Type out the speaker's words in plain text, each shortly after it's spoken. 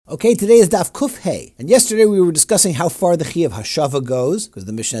Okay, today is Daf Kuf Hey, and yesterday we were discussing how far the Chi of Hashava goes, because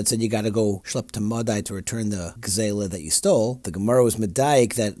the Mishnah had said you got to go schlep to Madai to return the Gzela that you stole. The Gemara was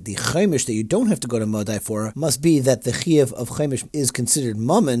medayik that the Chaimish that you don't have to go to Madai for must be that the Chi of Chaimish is considered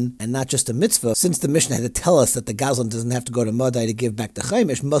Mammon and not just a mitzvah. Since the Mishnah had to tell us that the Gazlan doesn't have to go to Madai to give back the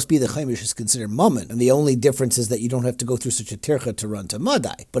Chaimish, must be the Chaimish is considered Mammon. And the only difference is that you don't have to go through such a tircha to run to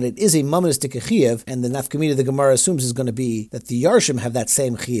Madai. But it is a Mammonistic Chiyuv, and the Nafkamina the Gemara assumes is going to be that the Yarshim have that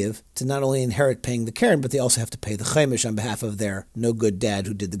same Chiyuv to not only inherit paying the Karen, but they also have to pay the Chaimish on behalf of their no-good dad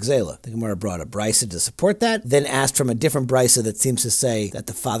who did the Gzela. The Gemara brought a brisa to support that, then asked from a different brisa that seems to say that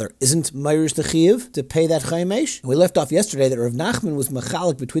the father isn't Meirish the Chiyuv to pay that Chaimish. We left off yesterday that Rav Nachman was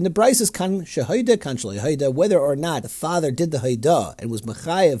machalik between the brisas, kan shehoida, kan shlehoida, whether or not the father did the Haida and was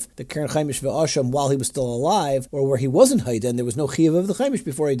Machayev the Karen Chaimish ve'asham while he was still alive, or where he wasn't Haida and there was no Chiyuv of the Chaimish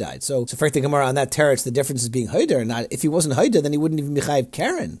before he died. So for the Gemara on that teretz, the difference is being Haida or not. If he wasn't Haida, then he wouldn't even be Chayev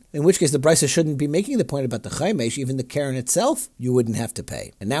Karen, in which case the brisa shouldn't be making the point about the Chaimish. Even the Karen itself, you wouldn't have to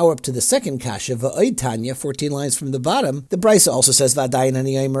pay. And now we're up to the second kasha, va'oid Tanya, 14 lines from the bottom. The brisa also says, v'adayin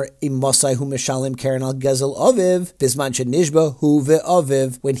ani yomer im mosai hu mishalim Karen al gezel aviv, bisman shenishba hu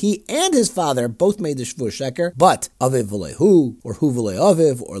ve'aviv, when he and his father both made the shvu sheker, but aviv v'lehu, or hu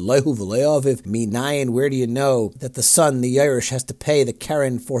v'le'aviv, or lehu v'le'aviv, minayin, where do you know that the son, the Yerush, has to pay the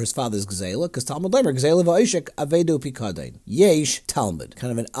Karen for his father's gzela? Because Talmud Leimer, gzela v'oishek avedu pikadain. Yesh Talmud,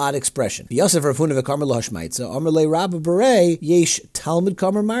 kind of an odd expression. Yosef Rafuna v'karmer l'hashmaitza, Amar le Rabba Berei, Yesh Talmud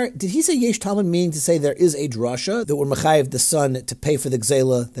Karmer Mar. Did he say Yesh Talmud meaning to say there is a drasha that were mechayev the son to pay for the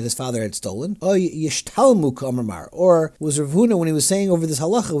gzela that his father had stolen? Oh, Yesh Talmud Karmer Mar. Or was Ravuna, when he was saying over this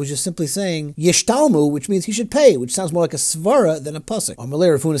halacha, was just simply saying Yesh Talmud, which means he should pay, which sounds more like a svara than a pasuk. Amar le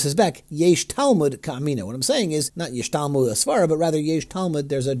Ravuna says back, Yesh Talmud Ka'amina. What I'm saying is not Yesh Talmud a svara, but rather Yesh Talmud,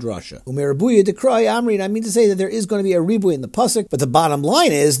 there's a drasha. Umer Rabuya dekrai Amri, and I mean to say that there is going to be a ribu in the pasuk, but the bottom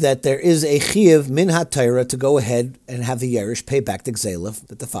line is that there is a chiyuv min ha-Torah to go ahead and have the Yerush pay back the gzela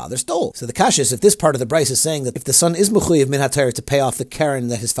that the father stole. So the kasha is, if this part of the brisa is saying that if the son is mechuyev min ha-Torah to pay off the Karen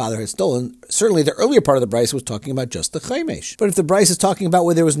that his father had stolen, certainly the earlier part of the brisa was talking about just the chaimesh. But if the brisa is talking about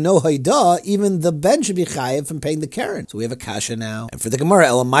where there was no haida, even the ben should be chayev from paying the Karen. So we have a kasha now. And for the Gemara,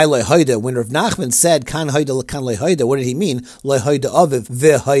 elamai le haida, when Rav Nachman said kan haida lekan le haida, what did he mean? Le haida aviv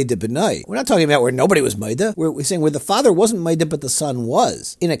ve haida benai. We're not talking about where nobody was maida. We're saying where the father wasn't maida but the son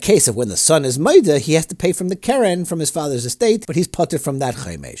was. In a case of when the son is maida, he has to pay from the Karen from his father's estate, but he's putted from that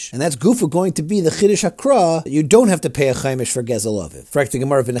chaimesh. And that's gufa going to be the chiddush hakra. You don't have to pay a chaimesh for gezel aviv. Correct the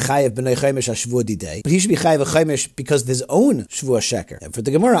Gemara v'nechayev b'nei chaimesh hashvua didei, but he should be chayev a chaimesh because of his own shvua sheker. And for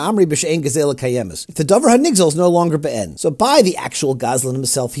the Gemara, amri b'she'en gezela kayemes. If the davar hanigzel is no longer be'en, so by the actual gazlan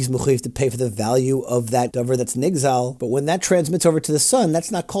himself, he's mechuyev to pay for the value of that davar that's nigzal. But when that transmits over to the son,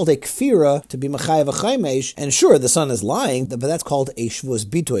 that's not called a kfira to be mechayev a chaimesh. And sure, the son is lying, but that's called a shvuas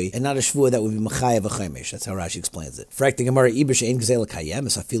bitui, and not a shvua that would be mechayev a chaimesh. That's how Rashi explains it. There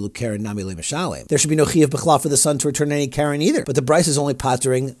should be no chiyuv b'chlal for the son to return any Karen either. But the Bryce is only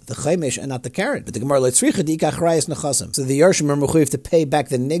pattering the chaimesh and not the Karen. But the Gemara leitzricha diikach rayas nechasim. So the Yarshim are mechuyev to pay back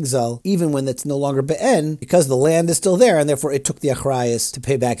the nigzal even when it's no longer be'en, because the land is still there, and therefore it took the achrayas to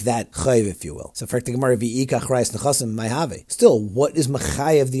pay back that chayiv, if you will. So for the Gemara v'ikach rayas nechasim mayhave. Still, what is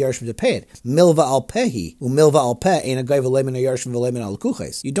mechayev the Yarshim to pay it? Milva al pehi u'milva al peh ein a guy v'leimin a Yarshim v'leimin al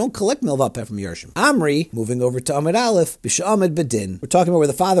kuches. You don't collect milva al peh from Yarshim. Amri, moving over to Amid Aleph, b'sha'amid bedin. We're talking about where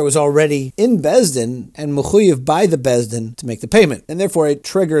the father was already in Bezdin and mechuyev by the Bezdin to make the payment, and therefore it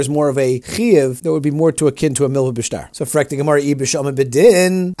triggers more of a chiyuv that would be more to akin to a milva b'shtar. So for the Gemara, b'sha'amid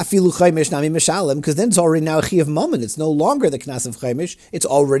bedin afilu chaimesh nami mishalem, because then it's already now a chiyuv moment. It's no longer the knas of chaimesh; it's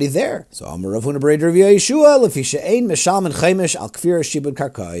already there. So Amar Rav Huna b'rei Rav Yeshua lefi she'ein mishalem and chaimesh al kfir shibud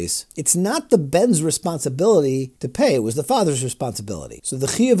karkais. It's not the ben's responsibility to pay; it was the father's responsibility. So the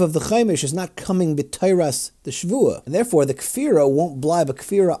chiyuv of the chaimesh is not coming b'tayras the shvua, and therefore the kfira won't blibe a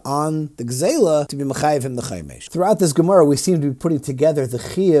kfira on the gzela to be mechayev him the chaimesh. Throughout this Gemara, we seem to be putting together the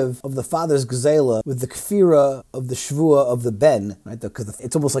chiyuv of the father's gzela with the kfira of the shvua of the ben, right? Because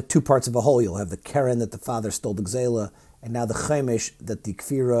it's almost like two parts of a whole. You'll have the Karen that the father stole the gzela, and now the chaimesh that the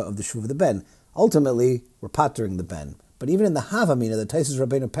kfira of the shvua of the ben. Ultimately, we're pattering the ben. But even in the Havamina, the Taisus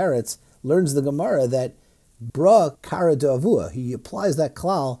Rabbeinu Peretz learns the Gemara that Bra Kara De'avua. He applies that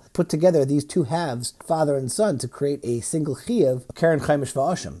klal, put together these two halves, father and son, to create a single chiyuv, Karen Chaimish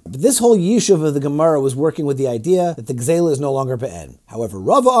Va'ashim. But this whole yishuv of the Gemara was working with the idea that the gzela is no longer be'en. However,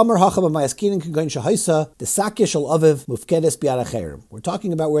 Rava Amar Hacham Mayaskinin Kagoin Shahaisa, the Sakya Shal Aviv Mufkedes Bi'ad Acherim. We're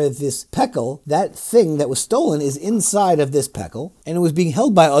talking about where this pekel, that thing that was stolen, is inside of this pekel, and it was being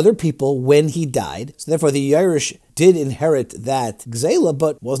held by other people when he died. So therefore the Yerush did inherit that gzela,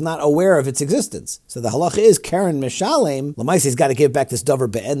 but was not aware of its existence. So the halacha is Karen Mishalem. Lamaisa, he's got to give back this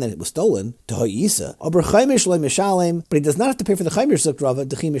davar be'en that it was stolen to Ha'isa. Aber chaimish lo mishalem, but he does not have to pay for the chaimish zok Rava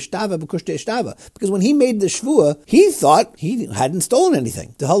dechi mishtava b'kushte ishtava, because when he made the shvua, he thought he hadn't stolen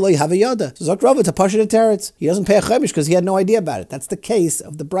anything. The haloi havayada. So zok Rava to pasha the teretz. He doesn't pay a chaimish because he had no idea about it. That's the case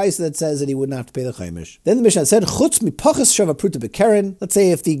of the brisa that says that he wouldn't have to pay the chaimish. Then the Mishnah said chutz mi pachas shava pruta b'keren. Let's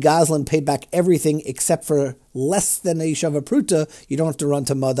say if the gazlan paid back everything except for less than a shava pruta, you don't have to run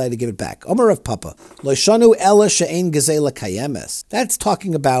to Madai to give it back. Omar of Papa, loishanu ela she'ein gezela kayemes. That's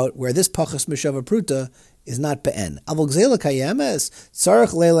talking about where this pachas mishava pruta is not be'en. Avol gzela kayemes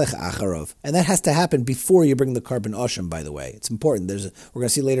tzarech leilech acharov, and that has to happen before you bring the carbon osham. By the way, it's important. We're going to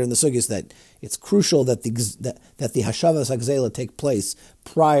see later in the sugyas that it's crucial that the hashavas hagzela take place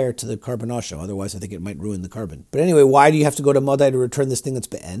prior to the carbon osham. Otherwise, I think it might ruin the carbon. But anyway, why do you have to go to Madai to return this thing that's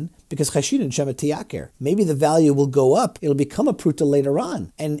be'en? Because chashin and shemet tiyaker. Maybe the value will go up. It'll become a pruta later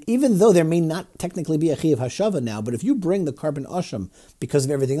on. And even though there may not technically be a chi of hashava now, but if you bring the carbon osham because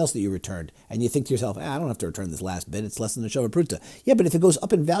of everything else that you returned, and you think to yourself, I don't have to return this last bit, it's less than a shava pruta. Yeah, but if it goes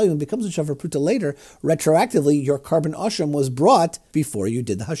up in value and becomes a shava pruta later, retroactively, your carbon osham was brought before you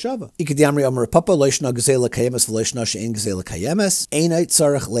did the hashava.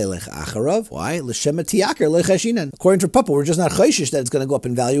 Why? According to Papa, we're just not chayshish that it's going to go up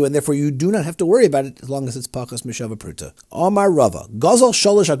in value, and therefore you do not have to worry about it as long as it's pachas mishava pruta. Amar Rava, Gazel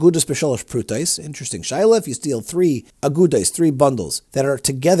sholosh agudas b'sholosh prutais. Interesting shaila. If you steal 3 agudas, 3 bundles that are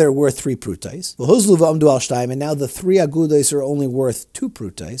together worth 3 prutais, v'huzlu v'amdu al shtayim, and now the 3 agudas are only worth 2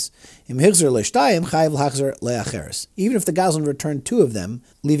 prutais. Im higzer le'shtayim chayiv l'hachzer le'acheres. Even if the gazlan returned 2 of them,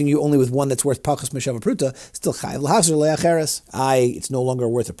 leaving you only with one that's worth pachas mishava pruta, still chayiv l'hachzer le'acheres. It's no longer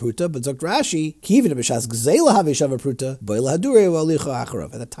worth a pruta, but Zokt Rashi, kivin b'shas gzela havi shava pruta, boila hadure v'alicha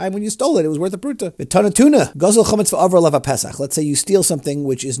acharav. At the time when you stole it, it was worth a pruta. V'tanatuna, gazel chametz v'avra leva pesach. Let's say you steal something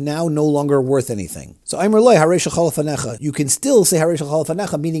which is now no longer worth anything. So Aimer loy harei shachal fanecha. You can still say harei shachal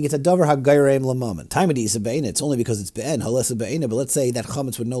fanecha, meaning it's a davar hagayreim lamamen. Time it is a be'en. It's only because it's be'en. Halesa be'ena. But let's say that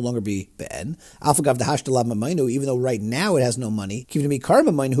chametz would no longer be be'en. Alfagav dehashtalav mamainu. Even though right now it has no money, kivin mi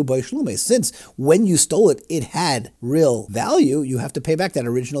karma mainu b'yishlume. Since when you stole it, it had real value, you have to pay back that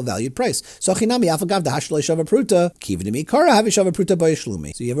original valued price. So chinami afagav dehashtalav shava pruta kivin mi kara havi shava pruta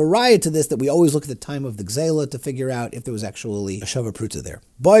b'yishlumi. So you have a riot to this that we always look at the time of the gzela to figure out if there was actually a shava pruta there.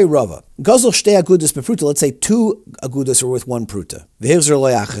 Boy Rava. Gazel shtei agudas bepruta. Let's say 2 agudas are worth 1 pruta. V'hivzer lo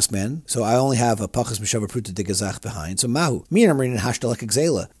yachas men. So I only have a pachas mishava pruta de gazach behind. So mahu. Me and Amrin and hashtalak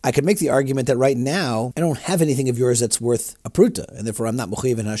gzela. I could make the argument that right now I don't have anything of yours that's worth a pruta, and therefore I'm not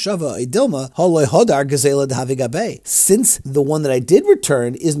mechuyev in hashava. Idilma haloi hodar gzela dehavi gabe. Since the one that I did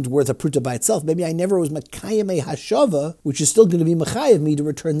return isn't worth a pruta by itself, maybe I never was makayim a hashava, which is still going to be mechayev me to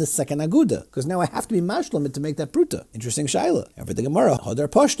return the second aguda, because now I have to be mashlam to make that pruta. Interesting shaila. After the Gemara, hodar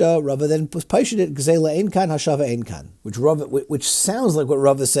pashta, Rava then paished it gzela ein kan hashava ein kan, which sounds like what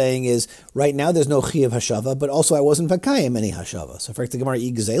Rava is saying is right now there's no chi of hashava, but also I wasn't makayim any hashava. So for the Gemara,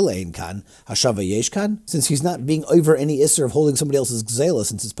 I gzela ein kan hashava yesh kan, since he's not being over any isser of holding somebody else's gzela,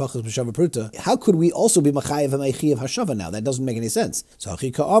 since it's pachas b'shava pruta, how could we also be machayev a chi of hashava now? That doesn't make any sense. So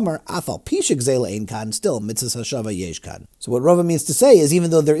achika Amar afal pisha gzela ein kan, still mitzvah hashava yesh kan. So what Rava means to say is even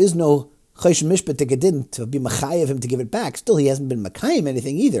though there is no chaysh mishpat to be machayev him to give it back, still he hasn't been makayim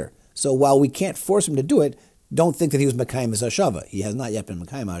anything either. So while we can't force him to do it, don't think that he was Mekayim as Hashava. He has not yet been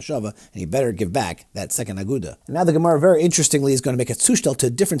Mekayim Hashava, and he better give back that second Aguda. And now the Gemara, very interestingly, is going to make a tzushtel to a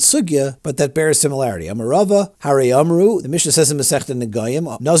different sugya, but that bears similarity. Amarava, Harei Amru, the Mishnah says in Masechta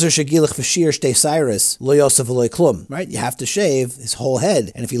Negayim, Nazir Shagilach Vashir Shtei Cyrus, Lo Yosef V'Lo Klum. Right? You have to shave his whole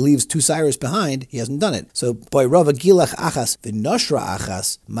head, and if he leaves 2 Cyrus behind, he hasn't done it. So, Boy Rava Gilach Achas, V'Noshra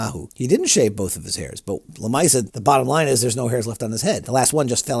Achas, Mahu. He didn't shave both of his hairs, but Lamaisa, the bottom line is there's no hairs left on his head. The last one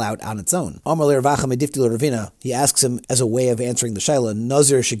just fell out on its own. Amar Le'Ravacha Medifti L'Ravina, he asks him as a way of answering the shaila,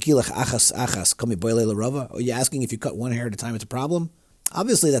 Nazir Shagilach Achas Achas, Kami Boile L'Rava. Are you asking if you cut one hair at a time, it's a problem?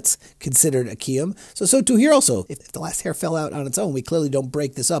 Obviously, that's considered a kiyum. So too here also. If the last hair fell out on its own, we clearly don't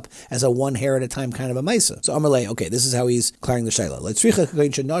break this up as a 1 hair at a time kind of a maisa. So Amalei, okay, this is how he's clearing the shaila.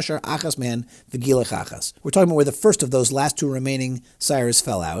 We're talking about where the first of those last 2 remaining sires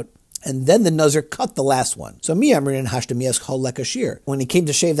fell out. And then the Nazir cut the last one. So Miyamrin Hashtamiyas Chol Lekashir. When he came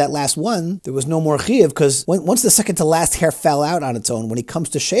to shave that last one, there was no more chiyuv, because once the second to last hair fell out on its own, when he comes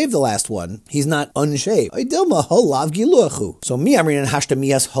to shave the last one, he's not unshaved. Dilma Holav Giluachu. So Miyamrin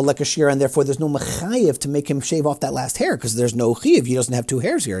Hashtamiyas Chol Lekashir, and therefore there's no mechayev to make him shave off that last hair, because there's no chiyuv. He doesn't have 2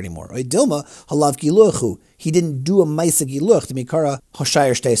 hairs here anymore. Dilma Holav Giluachu. he didn't do a Maisa Giluch to Mikara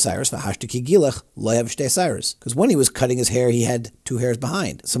Hoshayr Shtei Cyrus, Vahashtiki Gilach, Loyav Shtei Cyrus. Because when he was cutting his hair, he had 2 hairs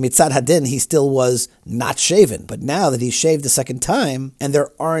behind. So Mitzad Hadin, he still was not shaven. But now that he's shaved the second time, and there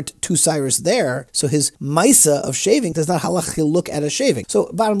aren't 2 Cyrus there, so his Maisa of shaving does not halachically look at a shaving.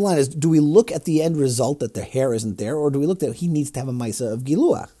 So bottom line is, do we look at the end result that the hair isn't there, or do we look that he needs to have a Maisa of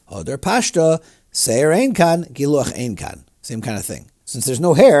Giluach? Oder Pashta, Seir Ein Kan, Giluach Ein Kan. Same kind of thing. Since there's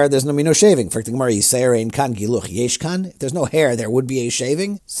no hair, there's no shaving. For the Gemara, Yiseir Ein Kan Giluch Yesh Kan. If there's no hair, there would be a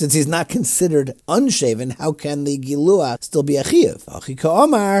shaving. Since he's not considered unshaven, how can the Giluah still be a Chiyuv? Achika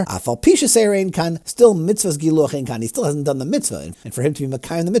Omar, Afal Pisha Seir Ein Kan, still mitzvah's Giluach Ein Kan. He still hasn't done the mitzvah. And for him to be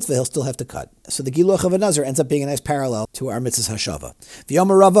Makayim the mitzvah, he'll still have to cut. So the Giluach of a Nazir ends up being a nice parallel to our mitzvah's Hashava.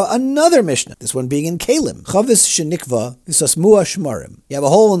 V'Yomar Rava, another Mishnah. This one being in Kalim. Chavis Shenikva V'Sasmua Shmarim. You have a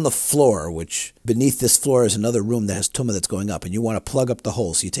hole in the floor, which beneath this floor is another room that has tumah that's going up, and you want to plug up the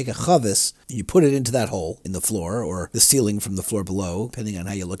hole. So you take a chavis, and you put it into that hole in the floor, or the ceiling from the floor below, depending on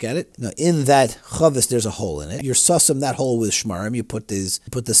how you look at it. Now, in that chavis, there's a hole in it. You're sussum that hole with shmarim. You put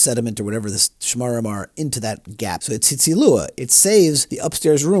the sediment or whatever the shmarim are into that gap. So it's hitzilua. It saves the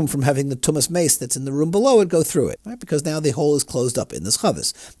upstairs room from having the tumas mace that's in the room below it go through it, right? Because now the hole is closed up in this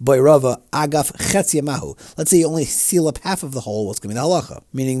chavis. Boirava agaf chetzia mahu. Let's say you only seal up half of the hole. What's going to be the halacha?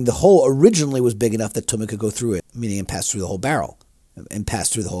 Meaning the hole originally was big enough that tumah could go through it, meaning and pass through the whole barrel and pass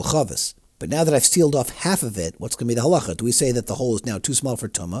through the whole chavis. But now that I've sealed off half of it, what's going to be the halacha? Do we say that the hole is now too small for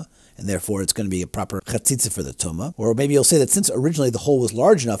tumah, and therefore it's going to be a proper chatzitza for the tumah? Or maybe you'll say that since originally the hole was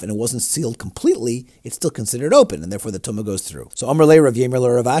large enough and it wasn't sealed completely, it's still considered open, and therefore the tumah goes through. So Amar Le Rav Yemer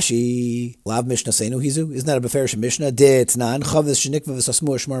Le Rav Ashi, Lav Mishnah Seinu Hizu. Isn't that a beferish Mishnah? De'etnan chavis shenikva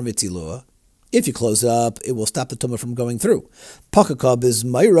v'sasmua shmar v'tzilua. If you close it up, it will stop the tumah from going through. Pakakab is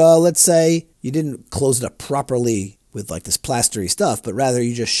Myra. Let's say you didn't close it up properly with like this plastery stuff, but rather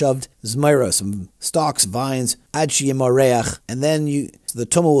you just shoved zmyra, some stalks, vines, adshi yemareach, and then so the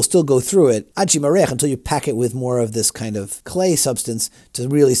tumah will still go through it, adshi yemareach, until you pack it with more of this kind of clay substance to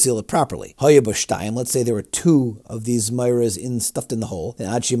really seal it properly. Hayabashtayim, let's say there were 2 of these zmyras stuffed in the hole,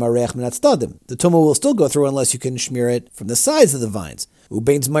 then adshi yemareach minat stadim. The tumah will still go through unless you can smear it from the sides of the vines.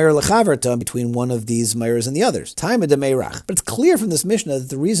 Ubein zmayr lechaverta, between one of these zmayras and the others. Time demeirach. But it's clear from this Mishnah that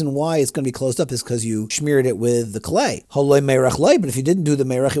the reason why it's going to be closed up is because you smeared it with the clay. Holoi meirach loi, but if you didn't do the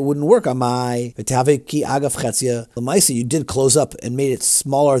meirach, it wouldn't work. Amai v'tave ki agav chetzia l'maisa. You did close up and made it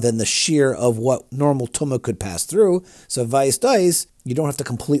smaller than the shear of what normal tumah could pass through. So vayis dais, you don't have to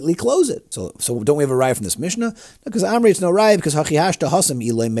completely close it. So don't we have a raya from this Mishnah? Because Amri, it's no raya, because hachihashta hasam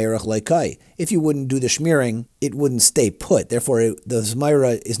ilay meirach leikai. If you wouldn't do the smearing, it wouldn't stay put. Therefore, the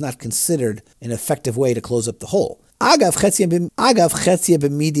zmayra is not considered an effective way to close up the hole. Agav chetzia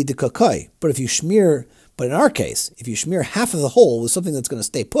b'midi de kakai. But in our case, if you smear half of the hole with something that's going to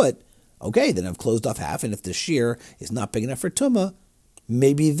stay put, okay, then I've closed off half, and if the shear is not big enough for tumah,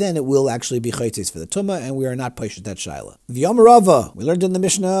 maybe then it will actually be chaytzis for the tumah, and we are not paishet that shaila. V'yomer Rava, we learned in the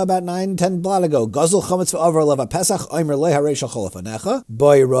Mishnah about 9-10 blot ago. Gazel chametz v'avar leva pesach oimer le harei shal cholafanecha.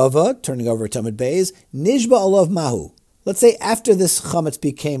 Boy Rava, turning over Tamid Beis, nishba alav mahu. Let's say after this chametz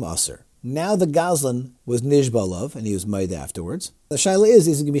became aser, now the gazlan was nishba alav, and he was made afterwards. The shaila is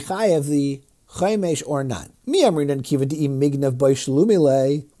he going to be chayav the chaymesh or not? Mi amrinan kiva di'im mignav by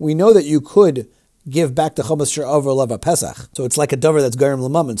shalumile. We know that you could give back the chametz she'over leva pesach. So it's like a dover that's garim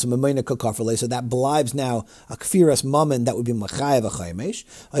l'mammon, so memayna kokafrele, so that blibes now a kfiras mammon that would be machayev a chaymesh.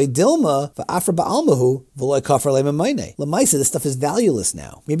 A dilma v'afra ba'almahu v'loy kafrele memayne. L'maisa, this stuff is valueless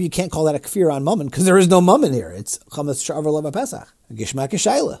now. Maybe you can't call that a kfir on mammon because there is no mammon here. It's chametz she'over leva pesach. Gishmak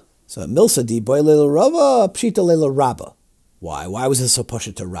shayla. So milsa di boy leila rava pshita leila rabba. Why? Why was this so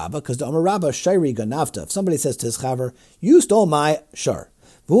pushed to Rabba? Because the Amar Rabba shayri ganavta. If somebody says to his chaver, you stole my shar.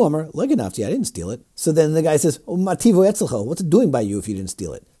 V'u'amar leganavti, I didn't steal it. So then the guy says, mativo etzlecho, what's it doing by you if you didn't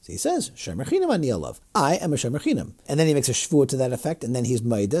steal it? So he says, shemer chinam ani alav. I am a shemer chinam. And then he makes a shvuah to that effect, and then he's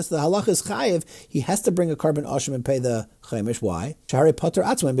maidas. The halach is chayiv. He has to bring a carbon ashim and pay the chaymish. Why? Shari pater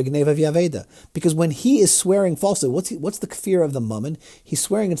atzman b'gnevav yaveda. Because when he is swearing falsely, what's the kfir of the mammon? He's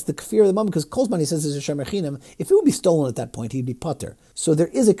swearing it's the kfir of the mammon because Kolzman, he says, is a shemer chinam. If it would be stolen at that point, he'd be pater. So there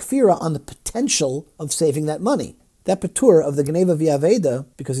is a kfira on the potential of saving that money. That patur of the Gneva V'Aveda,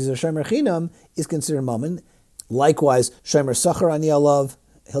 because he's a Shemer Chinam, is considered mammon. Likewise, Shemer Sachar Ani Alav,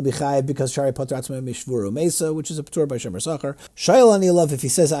 he'll be chayiv because Shari Potter Atzma Mishvuru Mesa, which is a patur by Shemer Sachar. Shayel Ani Alav, if he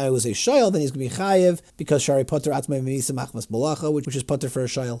says I was a Shayel, then he's going to be chayiv because Shari Potter Atzma Misa Machmas Malacha, which is patur for a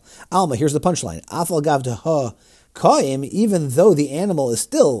Shayel. Alma, here's the punchline. Afal Gav Deha Kaim, even though the animal is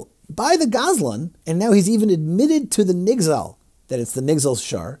still by the Gazlan, and now he's even admitted to the Nigzal, that it's the Nigzal's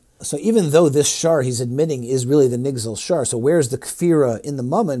Shar. So even though this shar he's admitting is really the nigzel shar, so where's the kfira in the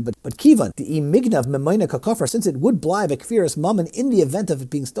mammon? But kivan, the imignav memayna kakafar, since it would blive a kfiras mammon in the event of it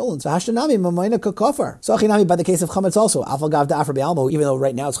being stolen. So hashanami memayna kakafar. So achinami by the case of chametz also, afalgav da'afar be'almo, even though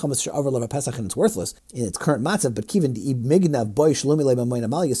right now it's chametz overlev pesach and it's worthless in its current matzav, but kivan the imignav boy shlumile memayna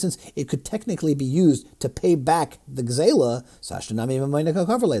malya, since it could technically be used to pay back the gzela, so hashanami memayna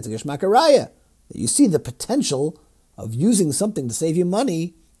kakafar leitz geshmakaraya. You see the potential of using something to save you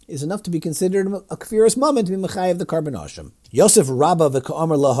money is enough to be considered a kfiras mammon to be mechayev the karban asham. Yosef Rabba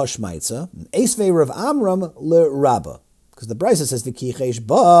v'ka'amar la hashmaitza, Esvei Rav Amram le Rabba. Because the Brisa says v'kichesh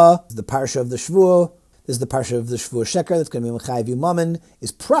ba, the parsha of the Shvuah, this is the parsha of the Shvuah Sheker that's going to be mechayev you mammon,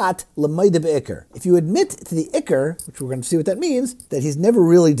 is prat l'mayda be'ikr. If you admit to the ikr, which we're going to see what that means, that he's never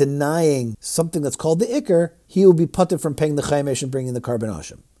really denying something that's called the ikr, he will be putted from paying the chayemesh and bringing the karban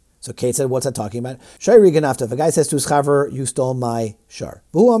asham. So Kate said, what's that talking about? Shayri ganafta. If a guy says to his chaver, you stole my shar.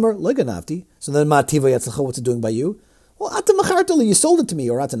 V'hu amar le ganafti. So then ma'tiva yatzlacha, what's it doing by you? Well, ata machartali, you sold it to me,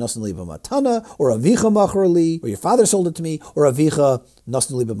 or ata nosn li b'matana, or avicha macharli, or your father sold it to me, or avicha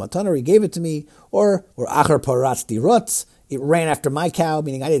nosn li b'matana, or he gave it to me, or achar paratz dirutz, it ran after my cow,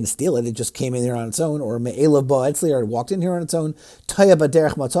 meaning I didn't steal it, it just came in here on its own, or me'elav ba'etzli, or it walked in here on its own, taya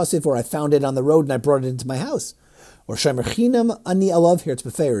b'derech matzasif, or I found it on the road and I brought it into my house. Or Shomer Chinam ani alav, here it's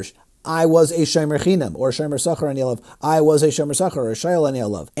beferish. I was a Shomer Chinam, or Shomer Sachar ani alav. I was a Shomer Sachar, or a Shayel ani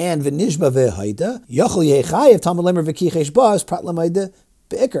alav. And v'nishba ve'haida, yochel yechayev Talmud lemer v'kichesh bas prat l'mayda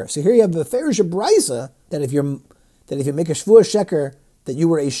be'ikr. So here you have beferish a brisa that if you make a shvuah sheker that you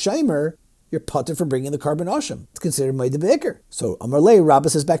were a Shomer, you're putted for bringing the karban asham. It's considered mayda be'ikr. So Amar Le, Rabbah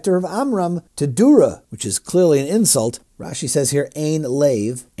says back to Rav Amram, to Dura, which is clearly an insult. Rashi says here, Ein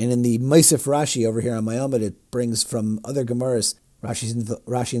Leiv, and in the Meisif Rashi over here on Mayamid, it brings from other Gemaras, Rashi in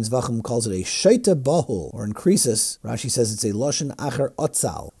Zvachim calls it a Shaita Bahul, or in Krisis, Rashi says it's a Loshen Acher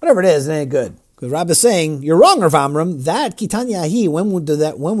Otzal. Whatever it is, it ain't good. Because Rabbah is saying, you're wrong, Rav Amram, that Kitanya Ahi, when was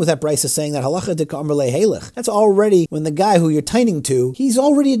that Brisa saying that halacha de ka'amar le halech? That's already, when the guy who you're tining to, he's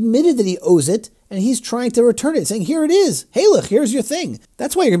already admitted that he owes it, and he's trying to return it, saying, here it is, halech, here's your thing.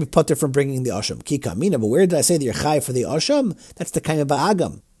 That's why you're going to be put there from bringing the asham. Ki kamina, but where did I say that you're chai for the asham? That's the kind of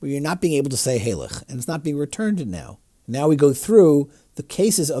ba'agam, where you're not being able to say halech, and it's not being returned now. Now we go through the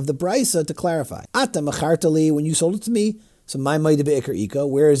cases of the Brisa to clarify. Ata machartali, when you sold it to me, so my mayda be'ikr ika,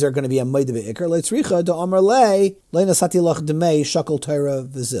 where is there going to be a mayda be'ikr? Leitzricha do amar le nasati lach demei shakal Torah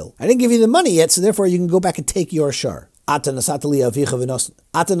v'zil. I didn't give you the money yet, so therefore you can go back and take your shar. Ata nasatali avicha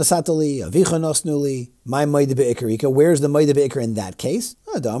nosnuli, my mayda be'ikr ika. Where's the mayda be'ikr in that case?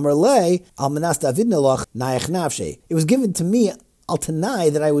 Do amar le al manas davidna lach nayach nafshe. It was given to me al tanai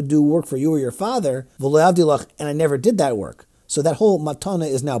that I would do work for you or your father, v'le'avdilach, and I never did that work. So that whole matana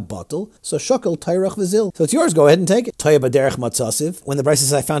is now batal. So shakal tayrach v'zil. So it's yours. Go ahead and take it. Taya b'derech matzasiv. When the Brisa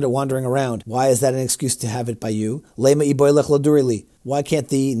says I found it wandering around, why is that an excuse to have it by you? Lema iboylech ladurili. Why can't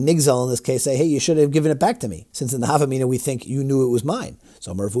the nigzal in this case say, hey, you should have given it back to me? Since in the Havamina we think you knew it was mine.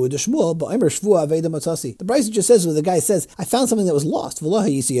 So Marvu de Shmuel, but Imer Shvua Aveda Matzasi. The Brisa just says when the guy says, I found something that was lost. I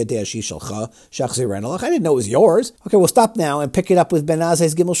didn't know it was yours. Okay, we'll stop now and pick it up with Ben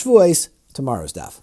Azai's Gimel Shvuais tomorrow's daf.